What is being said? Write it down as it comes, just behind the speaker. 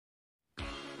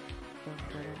I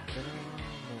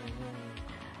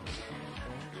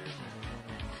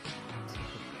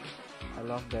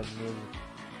love that music.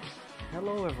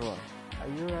 Hello everyone.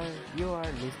 You are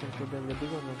listening to the Legal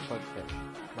News podcast.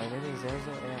 My name is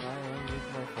Enzo and I am with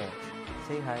my friends.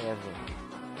 Say hi everyone.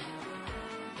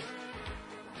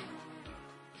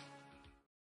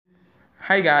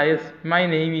 Hi guys, my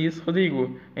name is Rodrigo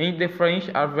and the French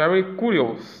are very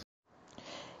curious.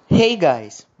 Hey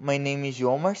guys, my name is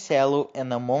João Marcelo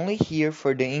and I'm only here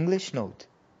for the English note.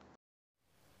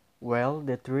 Well,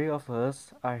 the three of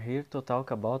us are here to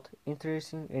talk about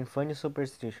interesting and funny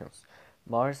superstitions,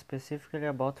 more specifically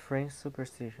about French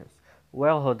superstitions.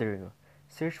 Well, Rodrigo,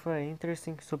 search for an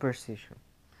interesting superstition.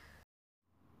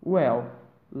 Well,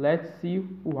 let's see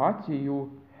what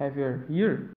you have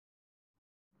here.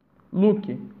 Look,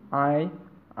 I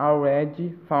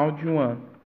already found one.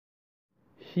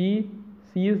 She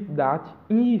says that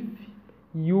if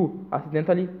you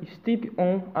accidentally step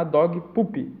on a dog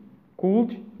poop,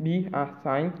 could be a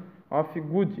sign of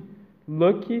good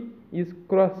luck is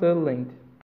crossland.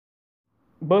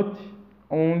 But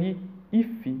only if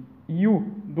you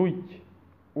do it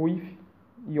with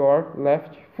your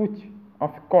left foot,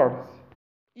 of course.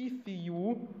 If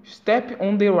you step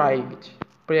on the right,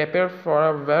 prepare for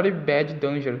a very bad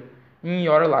danger in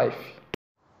your life.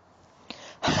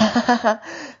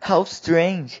 How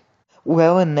strange!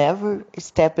 Well, I never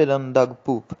stepped on dog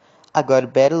poop. I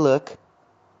got bad luck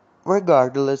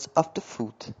regardless of the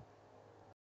foot.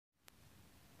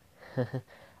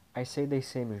 I say the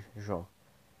same, João.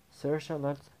 Search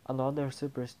another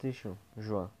superstition,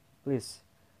 João, please.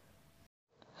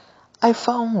 I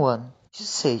found one. It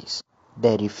says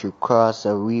that if you cross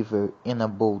a river in a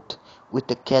boat with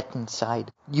a cat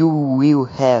inside, you will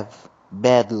have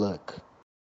bad luck.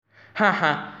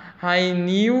 Haha, I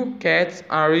knew cats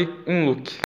are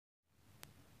unlucky.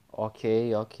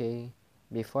 Okay.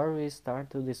 Before we start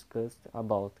to discuss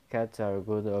about cats are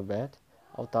good or bad,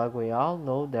 although we all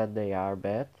know that they are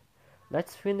bad,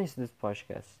 let's finish this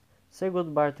podcast. Say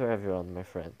goodbye to everyone, my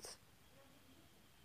friends.